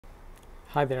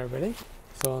Hi there everybody.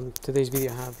 So on today's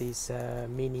video I have this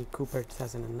Mini Cooper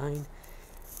 2009.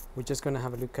 We're just going to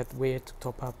have a look at where to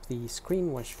top up the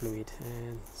screen wash fluid,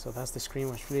 and so that's the screen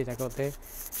wash fluid I got there.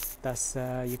 That's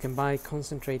you can buy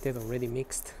concentrated already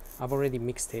mixed. I've already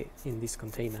mixed it in this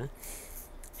container,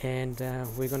 and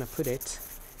we're going to put it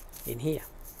in here.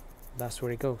 That's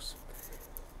where it goes.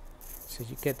 So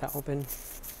you get that open,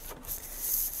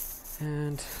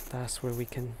 and that's where we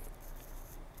can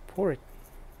pour it.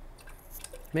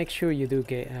 Make sure you do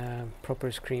get proper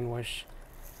screen wash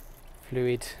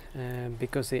fluid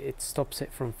because it stops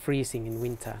it from freezing in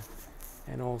winter,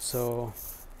 and also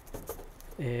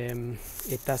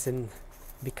it doesn't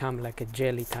become like a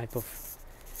jelly type of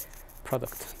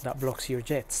product that blocks your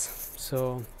jets.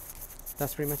 So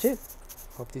that's pretty much it.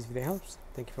 Hope this video helps.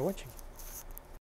 Thank you for watching.